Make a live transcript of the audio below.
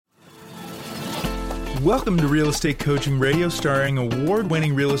Welcome to Real Estate Coaching Radio, starring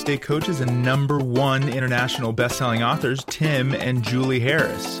award-winning real estate coaches and #1 international best-selling authors, Tim and Julie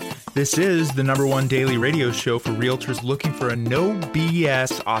Harris. This is the #1 daily radio show for realtors looking for a no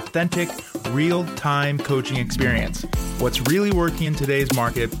BS, authentic, real-time coaching experience. What's really working in today's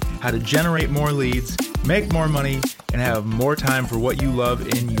market, how to generate more leads, make more money, and have more time for what you love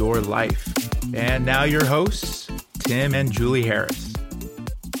in your life. And now your hosts, Tim and Julie Harris.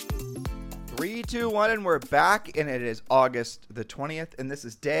 3, 2, 1, and we're back, and it is August the 20th, and this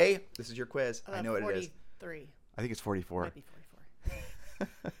is your quiz. I know what it is. 43. I think it's 44. Might be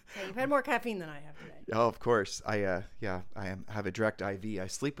 44. Hey, you've had more caffeine than I have today. Oh, of course. I have a direct IV. I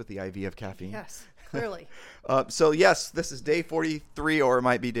sleep with the IV of caffeine. Yes, clearly. So yes, this is day 43, or it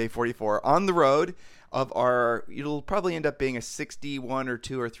might be day 44, on the road of our, it'll probably end up being a 61 or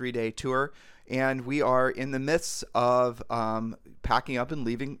 2 or 3 day tour. And we are in the midst of packing up and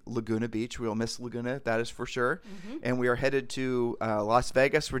leaving Laguna Beach. We'll miss Laguna, that is for sure. Mm-hmm. And we are headed to Las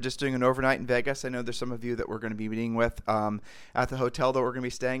Vegas. We're just doing an overnight in Vegas. I know there's some of you that we're going to be meeting with at the hotel that we're going to be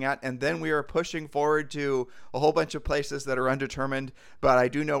staying at. And then we are pushing forward to a whole bunch of places that are undetermined. But I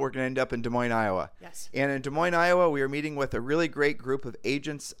do know we're going to end up in Des Moines, Iowa. Yes. And in Des Moines, Iowa, we are meeting with a really great group of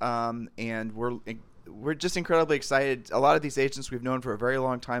agents. And we're just incredibly excited. A lot of these agents we've known for a very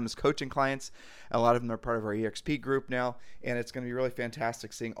long time as coaching clients. A lot of them are part of our EXP group now, and it's going to be really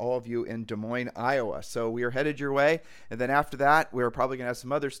fantastic seeing all of you in Des Moines, Iowa. So we are headed your way, and then after that, we're probably going to have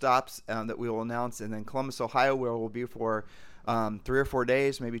some other stops that we will announce, and then Columbus, Ohio, where we'll be for 3 or 4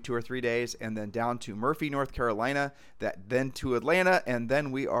 days, maybe 2 or 3 days, and then down to Murphy, North Carolina, then to Atlanta, and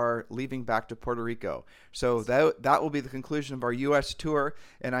then we are leaving back to Puerto Rico. So that will be the conclusion of our U.S. tour,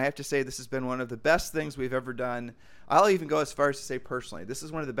 and I have to say this has been one of the best things we've ever done. I'll even go as far as to say personally. This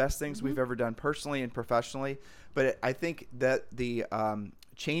is one of the best things we've ever done personally and professionally, but I think that the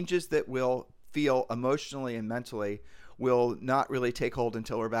changes that we'll feel emotionally and mentally will not really take hold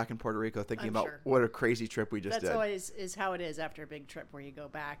until we're back in Puerto Rico thinking about what a crazy trip we just did. That's always is how it is after a big trip, where you go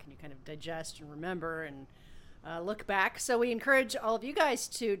back and you kind of digest and remember and look back. So we encourage all of you guys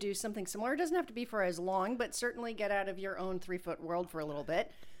to do something similar. It doesn't have to be for as long, but certainly get out of your own 3-foot world for a little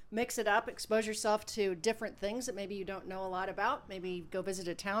bit. Mix it up, expose yourself to different things that maybe you don't know a lot about. Maybe go visit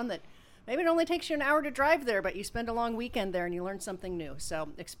a town that maybe it only takes you an hour to drive there, but you spend a long weekend there and you learn something new. So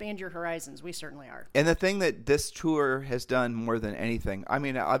expand your horizons. We certainly are. And the thing that this tour has done more than anything, I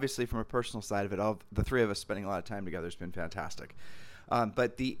mean, obviously from a personal side of it, all the three of us spending a lot of time together has been fantastic.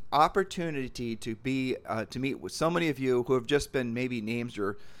 But the opportunity to meet with so many of you who have just been maybe names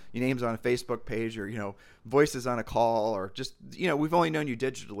on a Facebook page, or voices on a call, or just we've only known you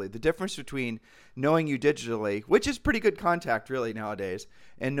digitally. The difference between knowing you digitally, which is pretty good contact really nowadays,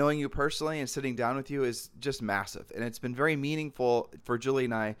 and knowing you personally and sitting down with you is just massive. And it's been very meaningful for Julie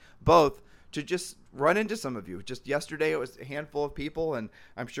and I both to just run into some of you. Just yesterday it was a handful of people, and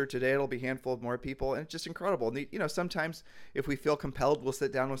I'm sure today it'll be a handful of more people, and it's just incredible. And sometimes if we feel compelled, we'll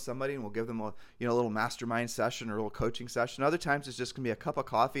sit down with somebody and we'll give them a little mastermind session or a little coaching session. Other times it's just gonna be a cup of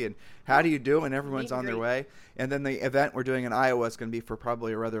coffee and how do you do, and everyone's on their way. And then the event we're doing in Iowa is gonna be for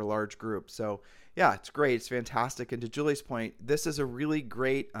probably a rather large group. So yeah, it's great. It's fantastic. And to Julie's point, this is a really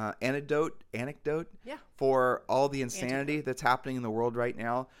great anecdote for all the insanity that's happening in the world right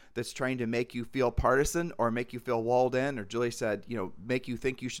now, that's trying to make you feel partisan or make you feel walled in, or Julie said, make you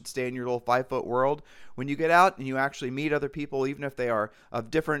think you should stay in your little 5-foot world. When you get out and you actually meet other people, even if they are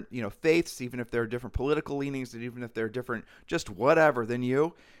of different, faiths, even if they're different political leanings, and even if they're different, just whatever than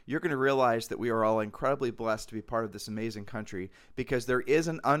you're going to realize that we are all incredibly blessed to be part of this amazing country, because there is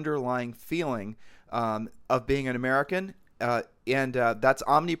an underlying feeling of being an American. And that's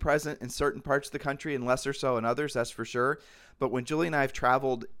omnipresent in certain parts of the country and lesser so in others, that's for sure. But when Julie and I have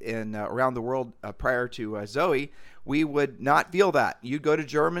traveled around the world prior to Zoe, we would not feel that. You'd go to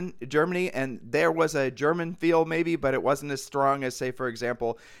Germany, and there was a German feel maybe, but it wasn't as strong as, say, for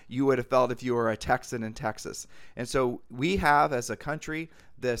example, you would have felt if you were a Texan in Texas. And so we have, as a country,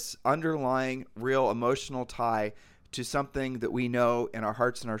 this underlying real emotional tie to something that we know in our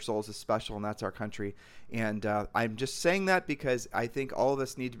hearts and our souls is special, and that's our country. And I'm just saying that because I think all of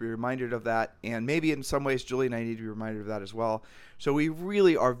us need to be reminded of that, and maybe in some ways Julie and I need to be reminded of that as well. So we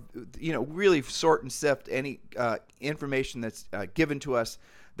really are, really sort and sift any information that's given to us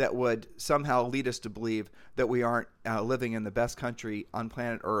that would somehow lead us to believe that we aren't living in the best country on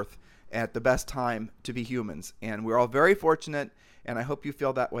planet Earth at the best time to be humans. And we're all very fortunate, and I hope you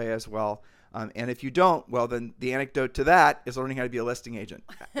feel that way as well. And if you don't, well, then the anecdote to that is learning how to be a listing agent.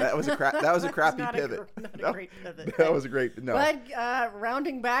 That was a crappy pivot. Not a great pivot. That was a great no. But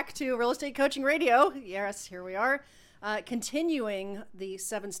rounding back to Real Estate Coaching Radio, yes, here we are. continuing the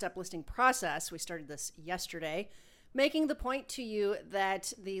 7-step listing process. We started this yesterday, making the point to you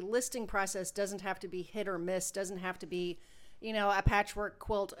that the listing process doesn't have to be hit or miss, doesn't have to be, a patchwork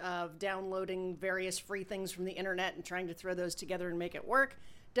quilt of downloading various free things from the internet and trying to throw those together and make it work.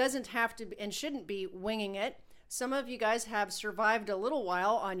 Doesn't have to be, and shouldn't be, winging it. Some of you guys have survived a little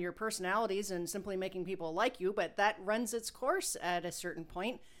while on your personalities and simply making people like you, but that runs its course at a certain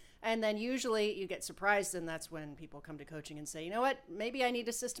point. And then usually you get surprised, and that's when people come to coaching and say, you know what, maybe I need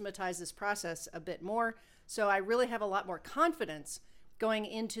to systematize this process a bit more. So I really have a lot more confidence going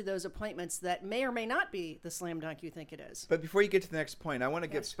into those appointments that may or may not be the slam dunk you think it is. But before you get to the next point, I want to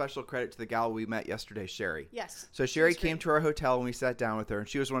give special credit to the gal we met yesterday, Sherry. Yes. So Sherry came to our hotel and we sat down with her, and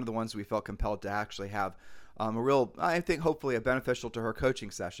she was one of the ones we felt compelled to actually have a real, I think, hopefully a beneficial to her coaching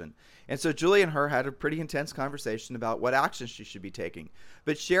session. And so Julie and her had a pretty intense conversation about what actions she should be taking.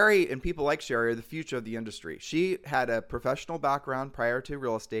 But Sherry and people like Sherry are the future of the industry. She had a professional background prior to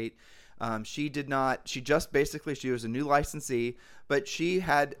real estate. She was a new licensee, but she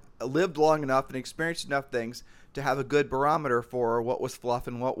had lived long enough and experienced enough things to have a good barometer for what was fluff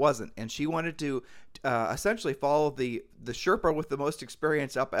and what wasn't. And she wanted to essentially follow the Sherpa with the most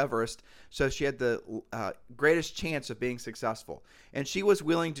experience up Everest, so she had the greatest chance of being successful. And she was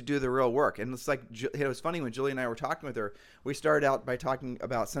willing to do the real work. And it's like, it was funny when Julie and I were talking with her, we started out by talking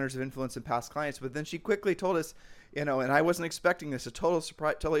about centers of influence and past clients, but then she quickly told us, and I wasn't expecting this,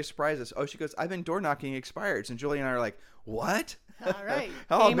 totally surprised us. Oh, she goes, I've been door knocking expireds. And Julie and I are like, what? All right.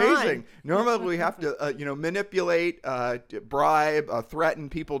 How Game amazing. on. Normally we have to, manipulate, bribe, threaten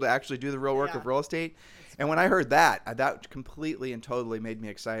people to actually do the real work of real estate. And when I heard that, that completely and totally made me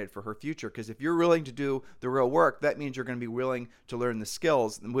excited for her future. Because if you're willing to do the real work, that means you're going to be willing to learn the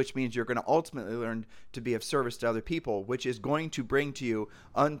skills, which means you're going to ultimately learn to be of service to other people, which is going to bring to you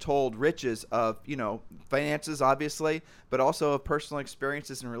untold riches of, finances, obviously, but also of personal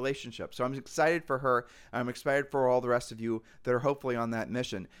experiences and relationships. So I'm excited for her. I'm excited for all the rest of you that are hopefully on that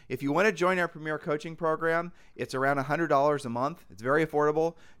mission. If you want to join our Premier Coaching Program, it's around $100 a month. It's very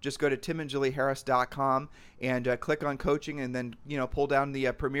affordable. Just go to timandjulieharris.com and click on coaching, and then pull down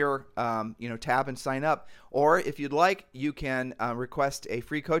the Premier tab and sign up. Or if you'd like, you can request a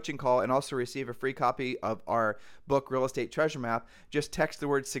free coaching call and also receive a free copy of our book, Real Estate Treasure Map. Just text the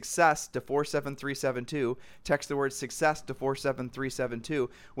word success to 47372. Text the word success to 47372.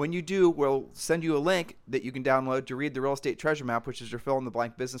 When you do, we'll send you a link that you can download to read the Real Estate Treasure Map, which is your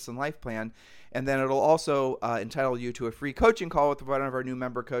fill-in-the-blank business and life plan. And then it'll also entitle you to a free coaching call with one of our new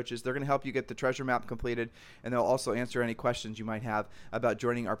member coaches. They're going to help you get the treasure map completed, and they'll also answer any questions you might have about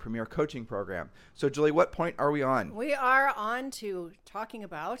joining our Premier Coaching Program. So, Julie, what point are we on? We are on to talking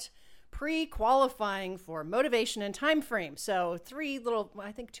about pre-qualifying for motivation and time frame. So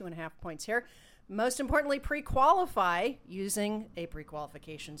 2.5 points here. Most importantly, pre-qualify using a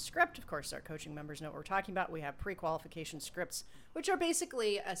pre-qualification script. Of course, our coaching members know what we're talking about. We have pre-qualification scripts, which are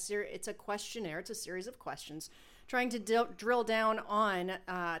basically it's a questionnaire. It's a series of questions trying to drill down on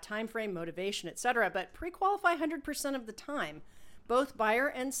time frame, motivation, etc. But pre-qualify 100% of the time, both buyer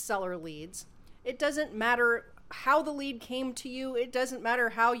and seller leads. It doesn't matter how the lead came to you. It doesn't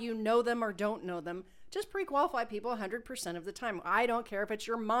matter how you know them or don't know them. Just pre-qualify people 100% of the time. I don't care if it's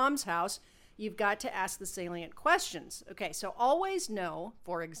your mom's house. You've got to ask the salient questions. Okay, so always know,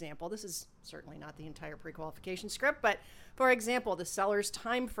 for example, this is certainly not the entire pre-qualification script, but for example, the seller's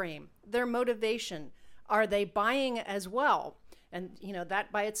time frame, their motivation. Are they buying as well? And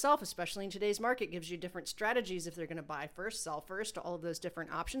that by itself, especially in today's market, gives you different strategies if they're going to buy first, sell first, all of those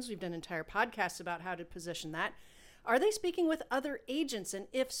different options. We've done entire podcasts about how to position that. Are they speaking with other agents? And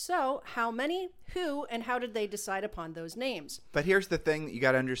if so, how many, who, and how did they decide upon those names? But here's the thing that you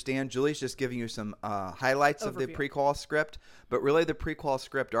got to understand. Julie's just giving you some highlights of the pre-qual script. But really the pre-qual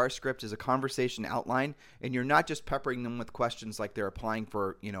script, our script, is a conversation outline. And you're not just peppering them with questions like they're applying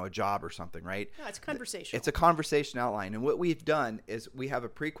for, a job or something, right? No, it's conversation. It's a conversation outline. And what we've done is we have a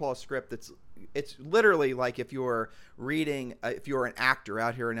pre-qual script it's literally like if you're reading, if you're an actor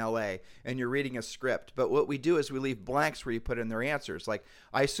out here in LA and you're reading a script. But what we do is we leave blanks where you put in their answers. Like,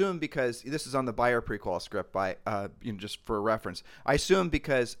 I assume, because this is on the buyer pre-qual script by, just for reference, I assume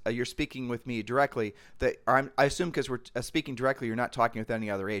because you're speaking with me directly I assume because we're speaking directly, you're not talking with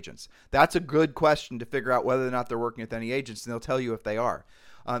any other agents. That's a good question to figure out whether or not they're working with any agents, and they'll tell you if they are.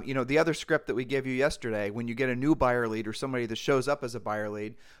 The other script that we gave you yesterday, when you get a new buyer lead or somebody that shows up as a buyer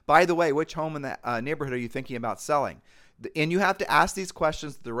lead, by the way, which home in that neighborhood are you thinking about selling? And you have to ask these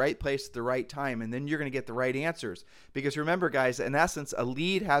questions at the right place at the right time, and then you're going to get the right answers. Because remember, guys, in essence, a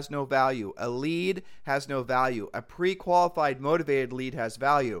lead has no value. A lead has no value. A pre-qualified, motivated lead has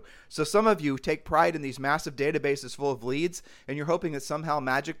value. So some of you take pride in these massive databases full of leads, and you're hoping that somehow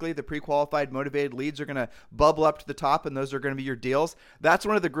magically the pre-qualified, motivated leads are going to bubble up to the top, and those are going to be your deals. That's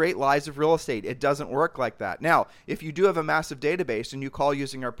one of the great lies of real estate. It doesn't work like that. Now, if you do have a massive database and you call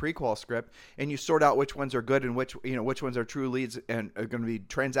using our pre-qual script, and you sort out which ones are good and which ones are true leads and are going to be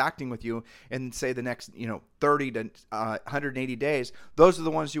transacting with you in, say, the next 30 to 180 days, those are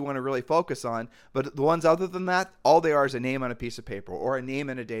the ones you want to really focus on. But the ones other than that, all they are is a name on a piece of paper or a name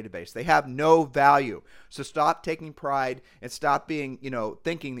in a database. They have no value. So stop taking pride and stop being,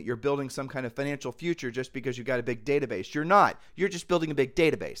 thinking that you're building some kind of financial future just because you got a big database. You're not. You're just building a big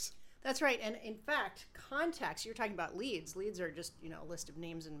database. That's right. And in fact, contacts, you're talking about leads. Leads are just, a list of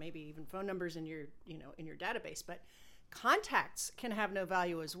names and maybe even phone numbers in your, in your database. But contacts can have no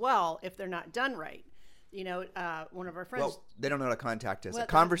value as well if they're not done right. One of our friends. Well, they don't know what a contact is. Well,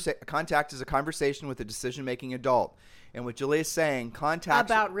 a contact is a conversation with a decision-making adult. And what Julie is saying, contacts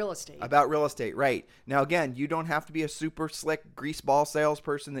about real estate. About real estate, right. Now, again, you don't have to be a super slick greaseball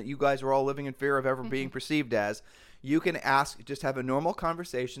salesperson that you guys are all living in fear of ever being perceived as. You can just have a normal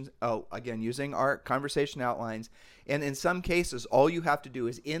conversation, again, using our conversation outlines. And in some cases, all you have to do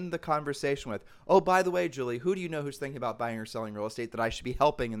is end the conversation with, oh, by the way, Julie, who do you know who's thinking about buying or selling real estate that I should be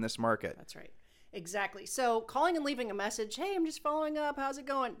helping in this market? That's right. Exactly. So calling and leaving a message, hey, I'm just following up. How's it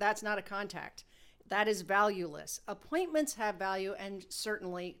going? That's not a contact. That is valueless. Appointments have value, and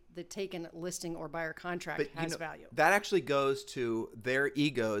certainly the taken listing or buyer contract has value. That actually goes to their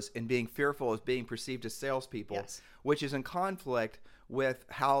egos and being fearful of being perceived as salespeople, yes, which is in conflict with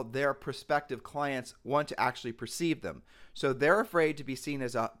how their prospective clients want to actually perceive them. So they're afraid to be seen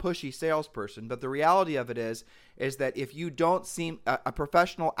as a pushy salesperson, but the reality of it is that if you don't seem, a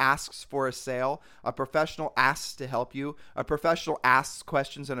professional asks for a sale, a professional asks to help you, a professional asks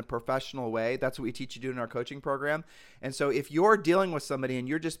questions in a professional way. That's what we teach you to do in our coaching program. And so if you're dealing with somebody and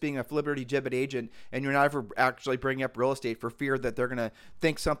you're just being a flibberty-gibbet agent and you're not ever actually bringing up real estate for fear that they're going to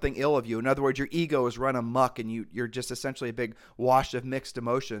think something ill of you, in other words, your ego is run amok and you're just essentially a big wash of mixed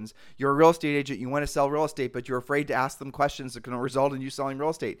emotions. You're a real estate agent, you want to sell real estate, but you're afraid to ask them questions that can result in you selling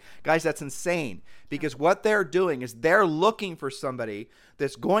real estate. Guys, that's insane, because what they're doing is they're looking for somebody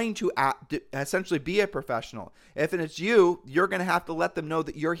that's going to essentially be a professional. If it's you, you're going to have to let them know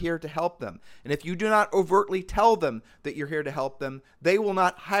that you're here to help them. And if you do not overtly tell them that you're here to help them, they will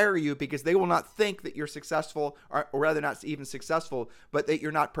not hire you, because they will not think that you're successful, or rather not even successful, but that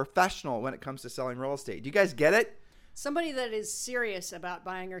you're not professional when it comes to selling real estate. Do you guys get it? Somebody that is serious about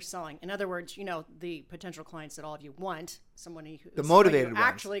buying or selling. In other words, the potential clients that all of you want, someone who is motivated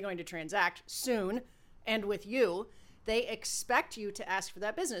actually going to transact soon and with you, they expect you to ask for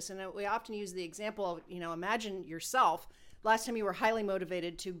that business. And we often use the example of, imagine yourself, last time you were highly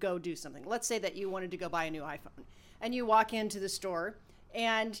motivated to go do something. Let's say that you wanted to go buy a new iPhone, and you walk into the store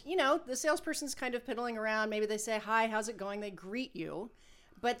and, the salesperson's kind of piddling around. Maybe they say, hi, how's it going? They greet you.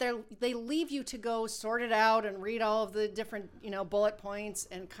 But they leave you to go sort it out and read all of the different, bullet points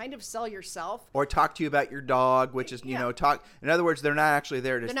and kind of sell yourself. Or talk to you about your dog, which is, talk. In other words, they're not actually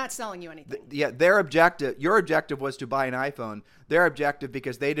there to. They're not selling you anything. Their objective, your objective was to buy an iPhone. Their objective,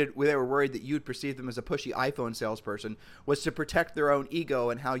 because they were worried that you'd perceive them as a pushy iPhone salesperson, was to protect their own ego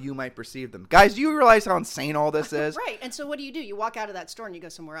and how you might perceive them. Guys, do you realize how insane all this is? Right. And so what do? You walk out of that store and you go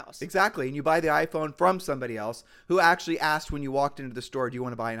somewhere else. Exactly. And you buy the iPhone from somebody else who actually asked when you walked into the store, do you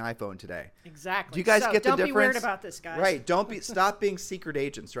want to buy an iPhone today? Exactly. Do you guys get the difference? Don't be weird about this, guys. Right. Stop being secret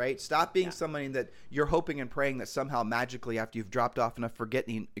agents, right? Stop being somebody that you're hoping and praying that somehow magically, after you've dropped off enough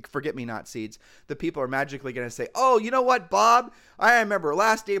forget-me-not seeds, the people are magically going to say, oh, you know what, Bob? I remember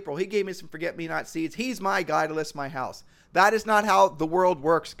last April, he gave me some forget-me-not seeds. He's my guy to list my house. That is not how the world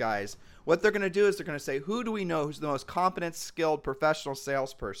works, guys. What they're going to do is they're going to say, who do we know who's the most competent, skilled, professional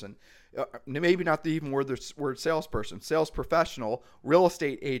salesperson? Maybe not the even word salesperson, sales professional, real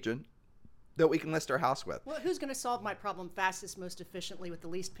estate agent that we can list our house with. Well, who's going to solve my problem fastest, most efficiently, with the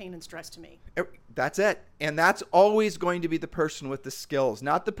least pain and stress to me? That's it. And that's always going to be the person with the skills,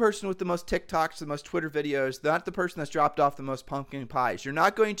 not the person with the most TikToks, the most Twitter videos, not the person that's dropped off the most pumpkin pies. You're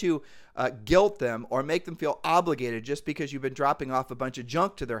not going to guilt them or make them feel obligated just because you've been dropping off a bunch of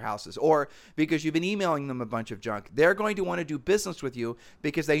junk to their houses or because you've been emailing them a bunch of junk. They're going to want to do business with you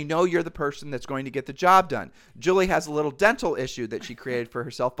because they know you're the person that's going to get the job done. Julie has a little dental issue that she created for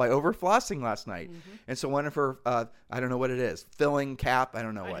herself by over-flossing last night. And so one of her, I don't know what it is, filling cap, I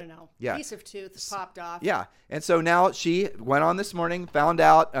don't know what. I don't know. Yeah. Piece of tooth popped off. Yeah. And so now she went on this morning, found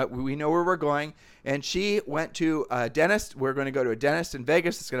out, we know where we're going, and she went to a dentist. We're going to go to a dentist in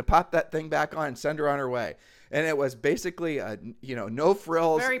Vegas that's going to pop that thing back on and send her on her way. And it was basically, no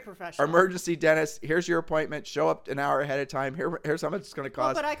frills. Very professional. Emergency dentist. Here's your appointment. Show up an hour ahead of time. Here's how much it's going to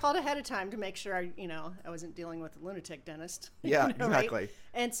cost. Well, but I called ahead of time to make sure I wasn't dealing with a lunatic dentist. Yeah, right? exactly.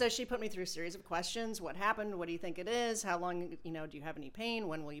 And so she put me through a series of questions. What happened? What do you think it is? How long, do you have any pain?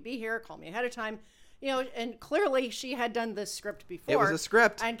 When will you be here? Call me ahead of time. And clearly she had done this script before. It was a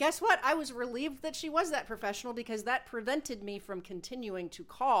script. And guess what? I was relieved that she was that professional because that prevented me from continuing to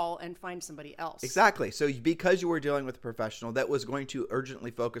call and find somebody else. Exactly. So because you were dealing with a professional that was going to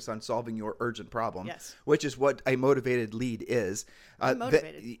urgently focus on solving your urgent problem, yes, which is what a motivated lead is.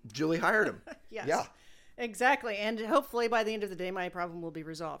 Motivated. Julie hired him. Yes. Yeah. Exactly. And hopefully by the end of the day, my problem will be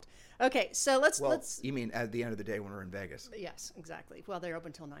resolved. Okay. So let's. You mean at the end of the day when we're in Vegas? Yes, exactly. Well, they're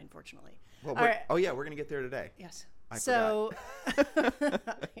open till 9, fortunately. Well, all right. Oh yeah, we're going to get there today. Yes. I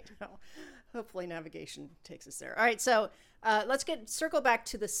Hopefully navigation takes us there. All right. So let's circle back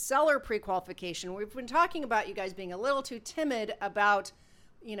to the seller pre-qualification. We've been talking about you guys being a little too timid about,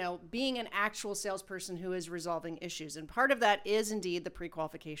 being an actual salesperson who is resolving issues. And part of that is indeed the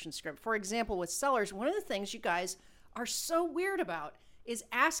pre-qualification script. For example, with sellers, one of the things you guys are so weird about is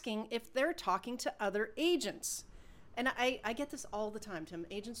asking if they're talking to other agents. And I get this all the time, Tim.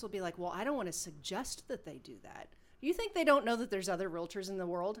 Agents will be like, well, I don't want to suggest that they do that. Do you think they don't know that there's other realtors in the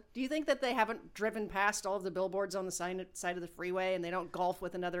world? Do you think that they haven't driven past all of the billboards on the side of the freeway and they don't golf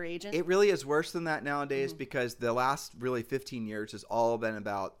with another agent? It really is worse than that nowadays because the last really 15 years has all been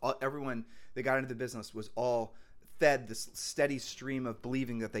about everyone that got into the business was all fed this steady stream of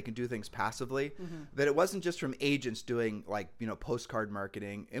believing that they can do things passively, that it wasn't just from agents doing postcard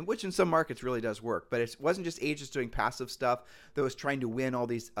marketing, and which in some markets really does work, but it wasn't just agents doing passive stuff that was trying to win all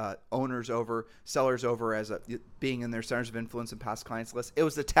these sellers over as being in their centers of influence and past clients list. It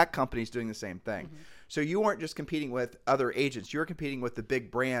was the tech companies doing the same thing. So you weren't just competing with other agents. You were competing with the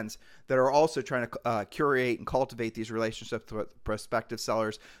big brands that are also trying to curate and cultivate these relationships with prospective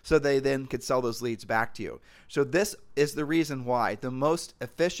sellers so they then could sell those leads back to you. So this is the reason why the most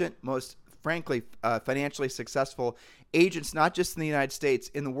efficient, most frankly, financially successful agents, not just in the United States,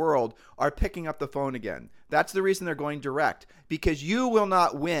 in the world, are picking up the phone again. That's the reason they're going direct, because you will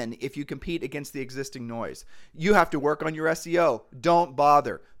not win if you compete against the existing noise. You have to work on your SEO. Don't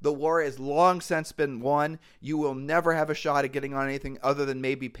bother. The war has long since been won. You will never have a shot at getting on anything other than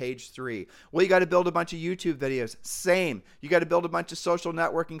maybe page 3. Well, you got to build a bunch of YouTube videos. Same. You got to build a bunch of social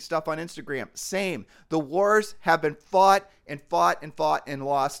networking stuff on Instagram. Same. The wars have been fought and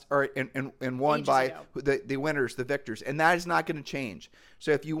lost and won Ages by ago. the winners, the victors. And that is not going to change. So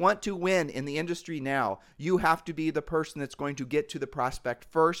if you want to win in the industry now, you have to be the person that's going to get to the prospect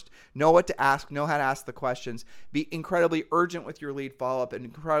first, know what to ask, know how to ask the questions, be incredibly urgent with your lead follow-up, and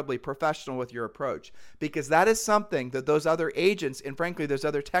incredibly professional with your approach. Because that is something that those other agents and frankly those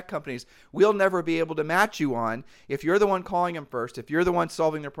other tech companies will never be able to match you on if you're the one calling them first, if you're the one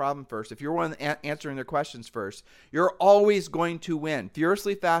solving their problem first, if you're one answering their questions first. You're always going to win.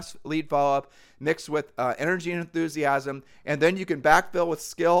 Furiously fast lead follow-up mixed with energy and enthusiasm, and then you can backfill with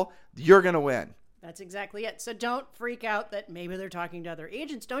skill. You're going to win. That's exactly it. So don't freak out that maybe they're talking to other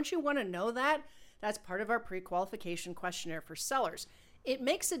agents. Don't you want to know that? That's part of our pre-qualification questionnaire for sellers. It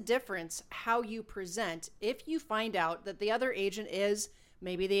makes a difference how you present if you find out that the other agent is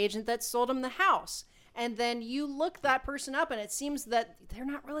maybe the agent that sold them the house. And then you look that person up and it seems that they're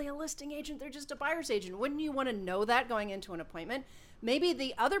not really a listing agent. They're just a buyer's agent. Wouldn't you want to know that going into an appointment? Maybe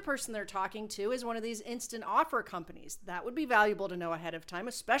the other person they're talking to is one of these instant offer companies. That would be valuable to know ahead of time,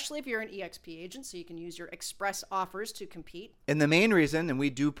 especially if you're an EXP agent, so you can use your express offers to compete. And the main reason, and we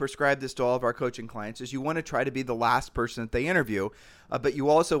do prescribe this to all of our coaching clients, is you want to try to be the last person that they interview, but you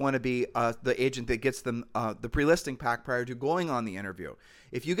also want to be the agent that gets them the pre-listing pack prior to going on the interview.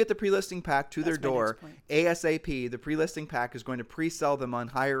 If you get the pre-listing pack to their door ASAP, the pre-listing pack is going to pre-sell them on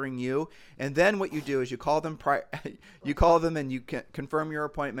hiring you. And then what you do is you call them and you confirm your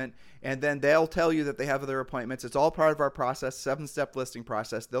appointment, and then they'll tell you that they have other appointments. It's all part of our process, 7-step listing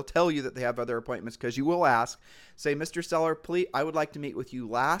process. They'll tell you that they have other appointments because you will ask, say, Mr. Seller, please, I would like to meet with you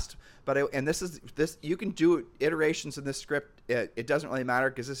last. And this you can do iterations in this script. It doesn't really matter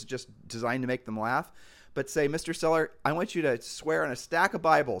because this is just designed to make them laugh. But say, Mr. Seller, I want you to swear on a stack of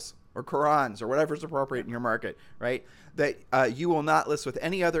Bibles or Qurans or whatever's appropriate in your market, right? That you will not list with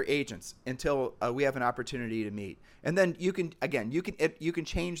any other agents until we have an opportunity to meet. And then you can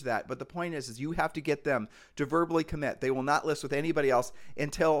change that. But the point is you have to get them to verbally commit. They will not list with anybody else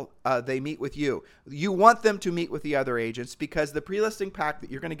until they meet with you. You want them to meet with the other agents because the pre-listing pack that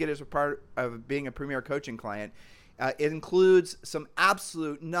you're going to get as a part of being a Premier Coaching client, it includes some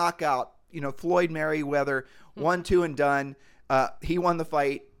absolute knockout, Floyd Mayweather, 1-2 and done. He won the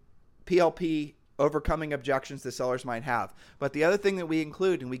fight. PLP, overcoming objections the sellers might have. But the other thing that we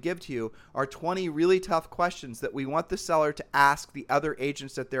include and we give to you are 20 really tough questions that we want the seller to ask the other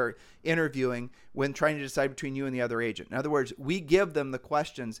agents that they're interviewing when trying to decide between you and the other agent. In other words, we give them the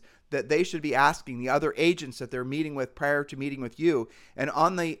questions that they should be asking the other agents that they're meeting with prior to meeting with you. And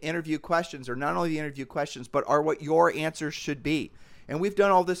on the interview questions are not only the interview questions, but are what your answers should be. And we've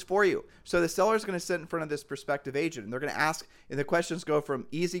done all this for you. So the seller is going to sit in front of this prospective agent, and they're going to ask, and the questions go from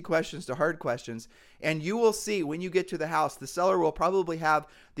easy questions to hard questions. And you will see when you get to the house, the seller will probably have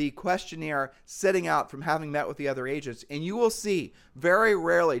the questionnaire sitting out from having met with the other agents. And you will see very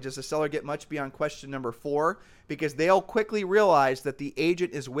rarely does the seller get much beyond question number 4 because they'll quickly realize that the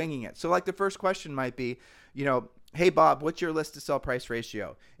agent is winging it. So like the first question might be, hey, Bob, what's your list to sell price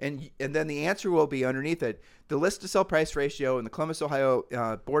ratio? And then the answer will be underneath it. The list to sell price ratio in the Columbus, Ohio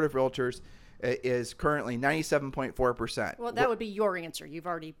Board of Realtors is currently 97.4%. Well, that would be your answer. You've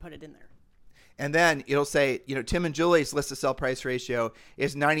already put it in there. And then it'll say, Tim and Julie's list to sell price ratio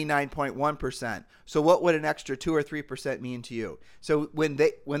is 99.1%. So what would an extra 2 or 3% mean to you? So when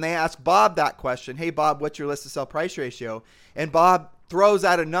they ask Bob that question, hey, Bob, what's your list to sell price ratio? And Bob throws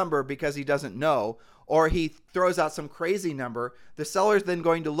out a number because he doesn't know, or he throws out some crazy number, the seller's then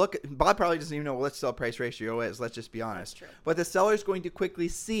going to look at, Bob probably doesn't even know what let's sell price ratio is, let's just be honest. That's true. But the seller's going to quickly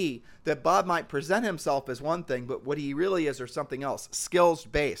see that Bob might present himself as one thing, but what he really is or something else,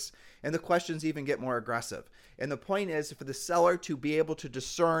 skills-based. And the questions even get more aggressive. And the point is for the seller to be able to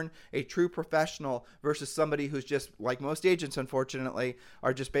discern a true professional versus somebody who's just, like most agents, unfortunately,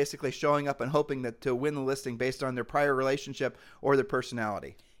 are just basically showing up and hoping that to win the listing based on their prior relationship or their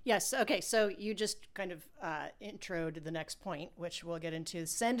personality. Yes. Okay. So you just kind of introed the next point, which we'll get into.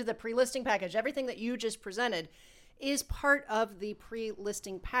 Send the pre-listing package. Everything that you just presented is part of the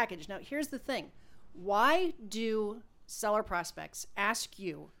pre-listing package. Now, here's the thing. Why do seller prospects ask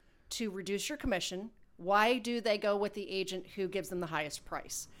you to reduce your commission? Why do they go with the agent who gives them the highest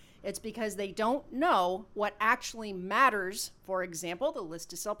price? It's because they don't know what actually matters. For example, the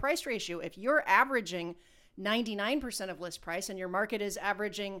list to sell price ratio. If you're averaging 99% of list price and your market is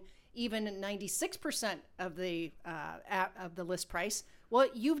averaging even 96% of the list price, well,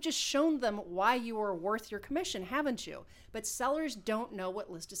 you've just shown them why you are worth your commission, haven't you? But sellers don't know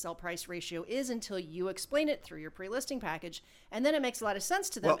what list to sell price ratio is until you explain it through your pre-listing package, and then it makes a lot of sense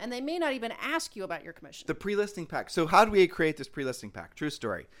to them, and they may not even ask you about your commission. The pre-listing pack. So how do we create this pre-listing pack? True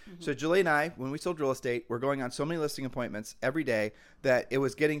story. Mm-hmm. So Julie and I, when we sold real estate, we're going on so many listing appointments every day that it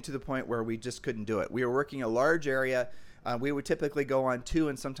was getting to the point where we just couldn't do it. We were working a large area. We would typically go on 2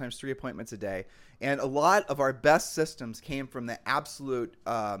 and sometimes 3 appointments a day. And a lot of our best systems came from the absolute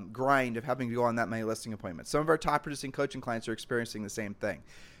grind of having to go on that many listing appointments. Some of our top producing coaching clients are experiencing the same thing.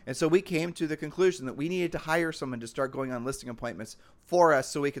 And so we came to the conclusion that we needed to hire someone to start going on listing appointments for us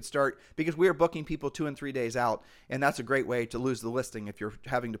so we could start, because we were booking people 2 and 3 days out, and that's a great way to lose the listing if you're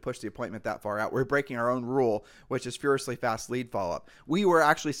having to push the appointment that far out. We're breaking our own rule, which is furiously fast lead follow-up. We were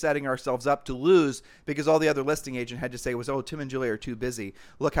actually setting ourselves up to lose because all the other listing agent had to say was, oh, Tim and Julie are too busy.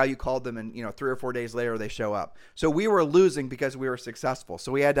 Look how you called them, and 3 or 4 days later they show up. So we were losing because we were successful.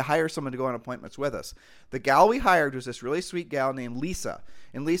 So we had to hire someone to go on appointments with us. The gal we hired was this really sweet gal named Lisa.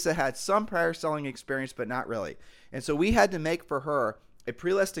 And Lisa had some prior selling experience, but not really. And so we had to make for her a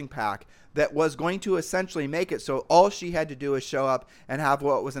pre-listing pack that was going to essentially make it so all she had to do is show up and have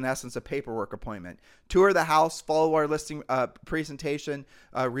what was in essence a paperwork appointment. Tour the house, follow our listing presentation,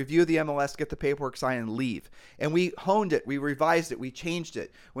 review the MLS, get the paperwork signed, and leave. And we honed it, we revised it, we changed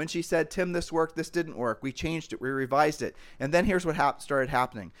it. When she said, Tim, this worked, this didn't work, we changed it, we revised it. And then here's what started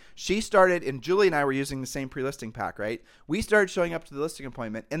happening. She started, and Julie and I were using the same pre-listing pack, right? We started showing up to the listing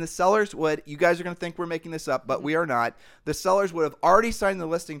appointment, and the sellers would, you guys are going to think we're making this up, but we are not. The sellers would have already signed the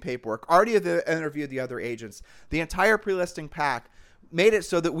listing paperwork, already interviewed the other agents. The entire pre-listing pack made it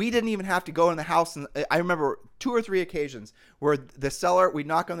so that we didn't even have to go in the house. And I remember 2 or 3 occasions where the seller, we'd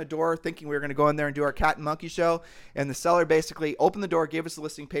knock on the door thinking we were going to go in there and do our cat and monkey show. And the seller basically opened the door, gave us the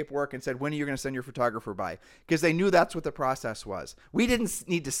listing paperwork and said, when are you going to send your photographer by? Because they knew that's what the process was. We didn't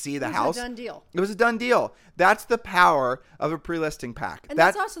need to see the house. It was a done deal. It was a done deal. That's the power of a pre-listing pack. And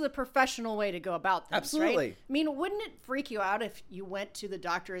that's also the professional way to go about things. Absolutely. Right? I mean, wouldn't it freak you out if you went to the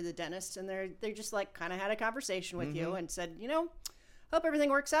doctor or the dentist and they just like kind of had a conversation with you and said, you know, hope everything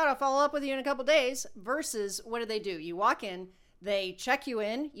works out. I'll follow up with you in a couple days. Versus what do? You walk in, they check you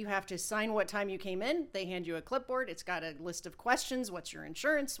in. You have to sign what time you came in. They hand you a clipboard. It's got a list of questions. What's your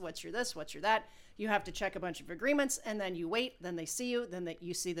insurance? What's your this? What's your that? You have to check a bunch of agreements, and then you wait. Then they see you. Then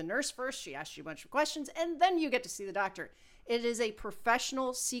you see the nurse first. She asks you a bunch of questions, and then you get to see the doctor. It is a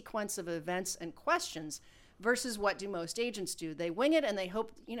professional sequence of events and questions versus what do most agents do? They wing it, and they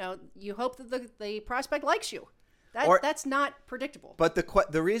hope, you hope that the prospect likes you. That's not predictable. But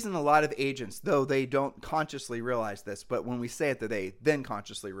the reason a lot of agents, though they don't consciously realize this, but when we say it, that they then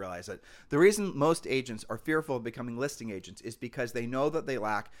consciously realize it, the reason most agents are fearful of becoming listing agents is because they know that they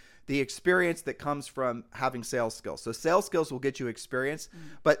lack the experience that comes from having sales skills. So sales skills will get you experience,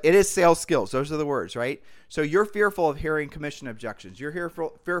 but it is sales skills. Those are the words, right? So you're fearful of hearing commission objections. You're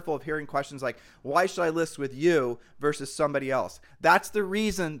fearful of hearing questions like, why should I list with you versus somebody else? That's the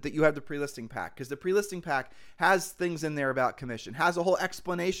reason that you have the pre-listing pack, because the pre-listing pack has things in there about commission, has a whole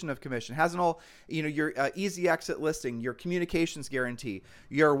explanation of commission, has an whole, your easy exit listing, your communications guarantee,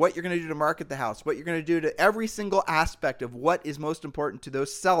 what you're going to do to market the house, what you're going to do to every single aspect of what is most important to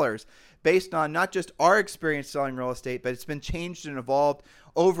those sellers based on not just our experience selling real estate, but it's been changed and evolved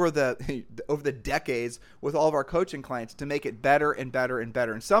over the decades with all of our coaching clients to make it better and better and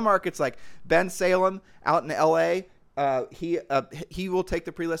better. In some markets like Ben Salem out in LA, he will take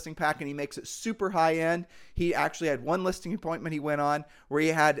the pre-listing pack and he makes it super high end. He actually had one listing appointment he went on where he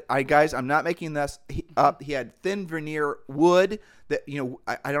had, guys, I'm not making this up. He had thin veneer wood that,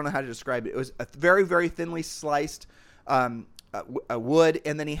 I don't know how to describe it. It was a very, very thinly sliced, wood,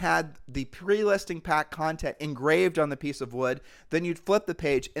 and then he had the pre-listing pack content engraved on the piece of wood. Then you'd flip the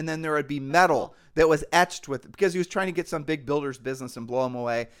page, and then there would be metal that was etched with it, because he was trying to get some big builder's business and blow him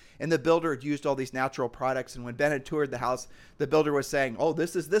away. And the builder had used all these natural products, and when Ben had toured the house, the builder was saying, oh,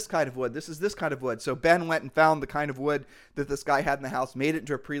 this is this kind of wood, this is this kind of wood. So Ben went and found the kind of wood that this guy had in the house, made it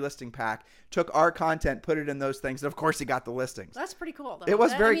into a pre-listing pack, took our content, put it in those things, and of course he got the listings. That's pretty cool, though. It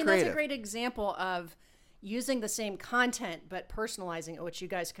was very creative. That's a great example of using the same content but personalizing it, which you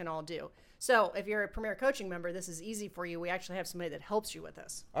guys can all do. So if you're a Premier Coaching member, this is easy for you. We actually have somebody that helps you with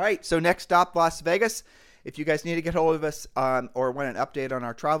this. All right, so next stop, Las Vegas. If you guys need to get hold of us or want an update on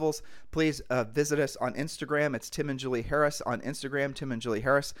our travels, please visit us on Instagram. It's Tim and Julie Harris on Instagram, Tim and Julie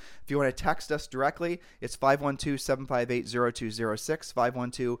Harris. If you want to text us directly, it's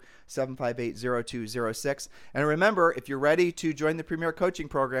 512-758-0206, 512-758-0206. And remember, if you're ready to join the Premier Coaching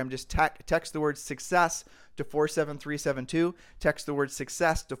Program, just text the word success to 47372. Text the word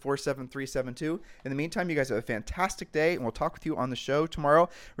success to 47372. In the meantime, you guys have a fantastic day, and we'll talk with you on the show tomorrow.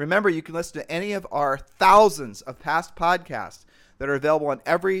 Remember, you can listen to any of our thousands of past podcasts that are available on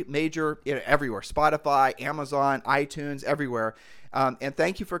every major, everywhere, Spotify, Amazon, iTunes, everywhere. And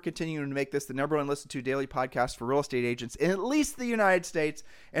thank you for continuing to make this the #1 listened to daily podcast for real estate agents in at least the United States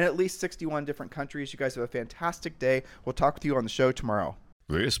and at least 61 different countries. You guys have a fantastic day. We'll talk with you on the show tomorrow.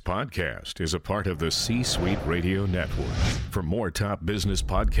 This podcast is a part of the C-Suite Radio Network. For more top business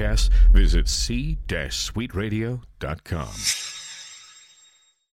podcasts, visit c-suiteradio.com.